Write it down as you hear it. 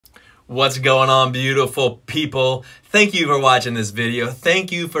What's going on, beautiful people? Thank you for watching this video. Thank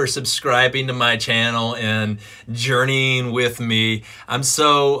you for subscribing to my channel and journeying with me. I'm just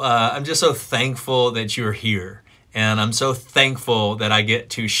so thankful that you're here. And I'm so thankful that I get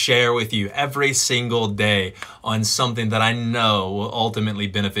to share with you every single day on something that I know will ultimately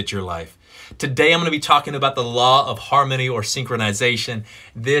benefit your life. Today, I'm going to be talking about the law of harmony or synchronization.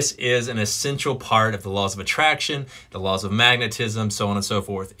 This is an essential part of the laws of attraction, the laws of magnetism, so on and so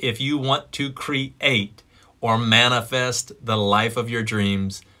forth. If you want to create or manifest the life of your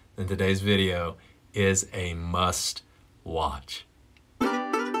dreams, then today's video is a must watch.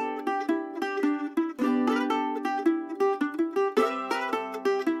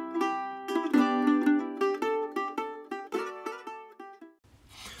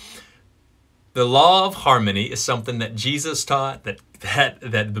 The law of harmony is something that Jesus taught, that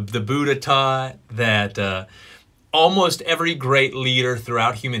the Buddha taught, that almost every great leader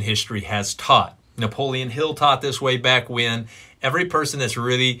throughout human history has taught. Napoleon Hill taught this way back when. Every person that's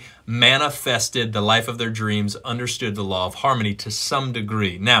really manifested the life of their dreams understood the law of harmony to some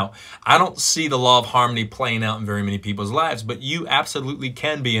degree. Now, I don't see the law of harmony playing out in very many people's lives, but you absolutely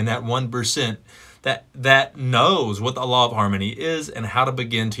can be in that 1% that knows what the law of harmony is and how to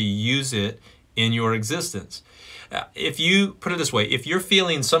begin to use it in your existence. If you put it this way, if you're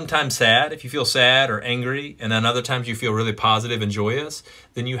feeling sometimes sad, if you feel sad or angry, and then other times you feel really positive and joyous,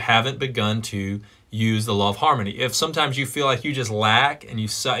 then you haven't begun to use the law of harmony. If sometimes you feel like you just lack and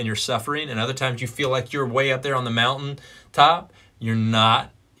you're suffering, and other times you feel like you're way up there on the mountain top, you're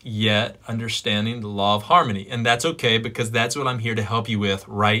not yet understanding the law of harmony. And that's okay, because that's what I'm here to help you with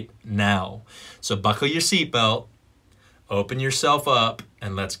right now. So buckle your seatbelt, open yourself up,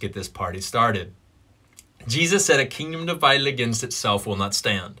 and let's get this party started. Jesus said, "A kingdom divided against itself will not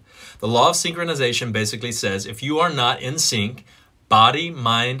stand." The law of synchronization basically says if you are not in sync, body,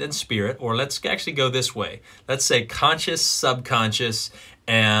 mind, and spirit, or let's actually go this way. Let's say conscious, subconscious,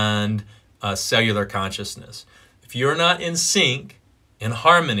 and cellular consciousness. If you're not in sync, in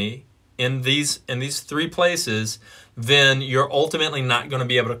harmony, in these three places, then you're ultimately not going to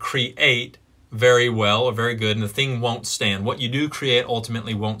be able to create very well or very good, and the thing won't stand. What you do create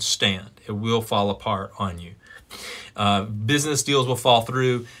ultimately won't stand. It will fall apart on you. Business deals will fall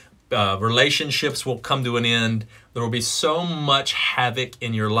through. Relationships will come to an end. There will be so much havoc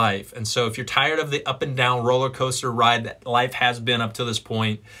in your life. And so if you're tired of the up and down roller coaster ride that life has been up to this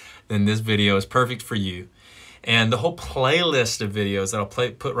point, then this video is perfect for you. And the whole playlist of videos that I'll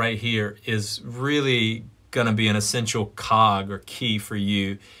put right here is really going to be an essential cog or key for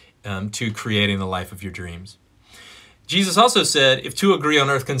you to creating the life of your dreams. Jesus also said, if two agree on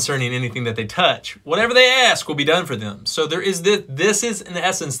earth concerning anything that they touch, whatever they ask will be done for them. So this is in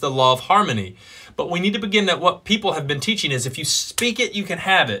essence the law of harmony. But we need to begin that what people have been teaching is if you speak it, you can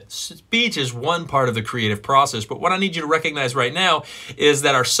have it. Speech is one part of the creative process. But what I need you to recognize right now is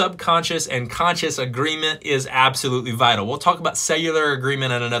that our subconscious and conscious agreement is absolutely vital. We'll talk about cellular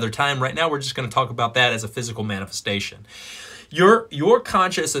agreement at another time. Right now, we're just going to talk about that as a physical manifestation. Your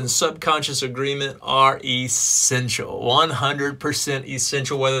conscious and subconscious agreement are essential, 100%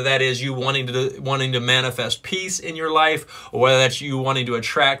 essential, whether that is you wanting to manifest peace in your life, or whether that's you wanting to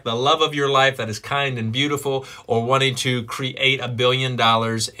attract the love of your life that is kind and beautiful, or wanting to create $1 billion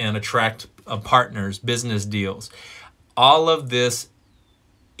and attract partners, business deals. All of this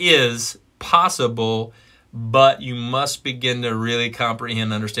is possible, but you must begin to really comprehend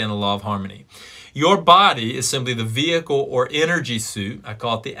and understand the law of harmony. Your body is simply the vehicle or energy suit, I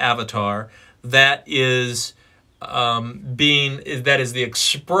call it the avatar, that is the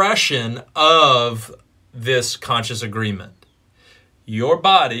expression of this conscious agreement. Your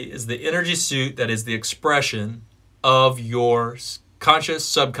body is the energy suit that is the expression of your conscious,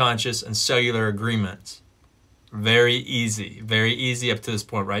 subconscious, and cellular agreements. Very easy up to this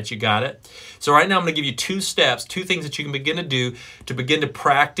point, right? You got it? So right now I'm going to give you 2 steps, 2 things that you can begin to do to begin to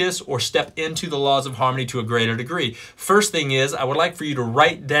practice or step into the laws of harmony to a greater degree. First thing is, I would like for you to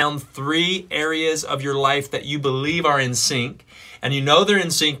write down 3 areas of your life that you believe are in sync. And you know they're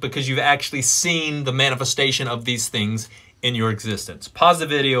in sync because you've actually seen the manifestation of these things in your existence. Pause the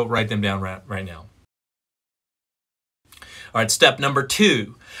video, write them down right now. All right, step number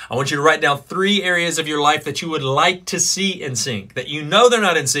 2. I want you to write down 3 areas of your life that you would like to see in sync, that you know they're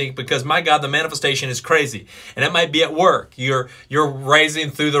not in sync because, my God, the manifestation is crazy. And it might be at work. You're rising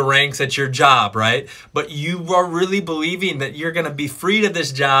through the ranks at your job, right? But you are really believing that you're going to be freed of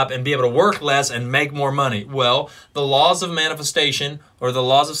this job and be able to work less and make more money. Well, the laws of manifestation or the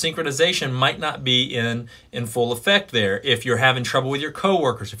laws of synchronization might not be in full effect there. If you're having trouble with your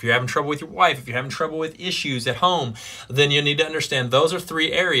coworkers, if you're having trouble with your wife, if you're having trouble with issues at home, then you need to understand those are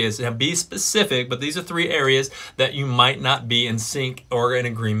 3 areas. Now, be specific, but these are 3 areas that you might not be in sync or in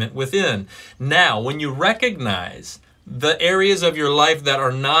agreement within. Now, when you recognize the areas of your life that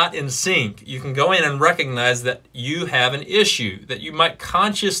are not in sync, you can go in and recognize that you have an issue, that you might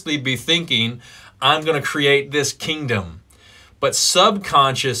consciously be thinking, I'm going to create this kingdom. But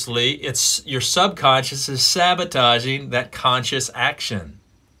subconsciously, your subconscious is sabotaging that conscious action.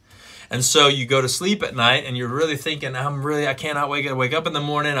 And so you go to sleep at night and you're really thinking, I cannot wake up in the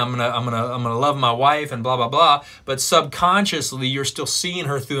morning. I'm gonna love my wife and blah, blah, blah. But subconsciously, you're still seeing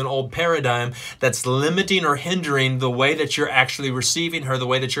her through an old paradigm that's limiting or hindering the way that you're actually receiving her, the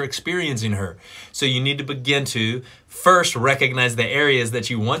way that you're experiencing her. So you need to begin to first recognize the areas that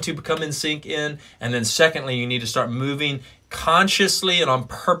you want to become in sync in. And then secondly, you need to start moving consciously and on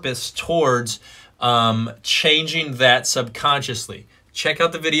purpose towards changing that subconsciously. Check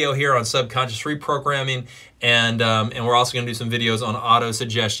out the video here on subconscious reprogramming, and we're also going to do some videos on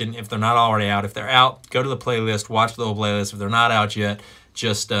auto-suggestion if they're not already out. If they're out, go to the playlist, watch the whole playlist. If they're not out yet,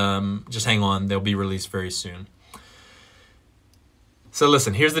 just hang on. They'll be released very soon. So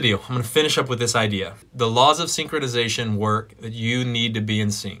listen, here's the deal. I'm going to finish up with this idea. The laws of synchronization work that you need to be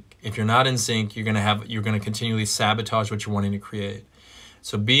in sync. If you're not in sync, you're going to continually sabotage what you're wanting to create.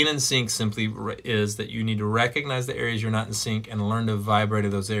 So being in sync simply is that you need to recognize the areas you're not in sync and learn to vibrate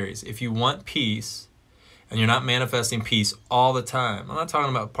in those areas. If you want peace and you're not manifesting peace all the time, I'm not talking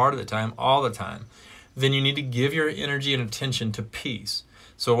about part of the time, all the time, then you need to give your energy and attention to peace.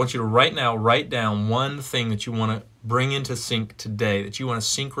 So I want you to right now write down one thing that you want to bring into sync today, that you want to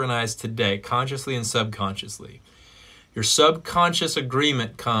synchronize today, consciously and subconsciously. Your subconscious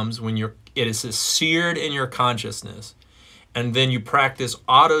agreement comes when it is seared in your consciousness. And then you practice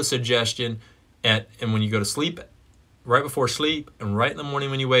auto-suggestion and when you go to sleep, right before sleep, and right in the morning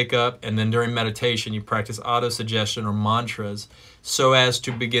when you wake up, and then during meditation, you practice auto-suggestion or mantras so as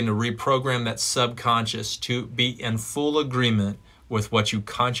to begin to reprogram that subconscious to be in full agreement with what you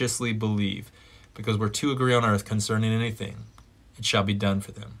consciously believe. Because where 2 agree on earth concerning anything, it shall be done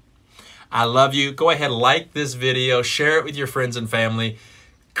for them. I love you. Go ahead, like this video, share it with your friends and family.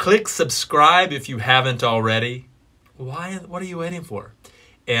 Click subscribe if you haven't already. What are you waiting for?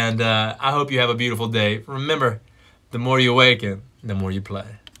 And I hope you have a beautiful day. Remember, the more you awaken, the more you play.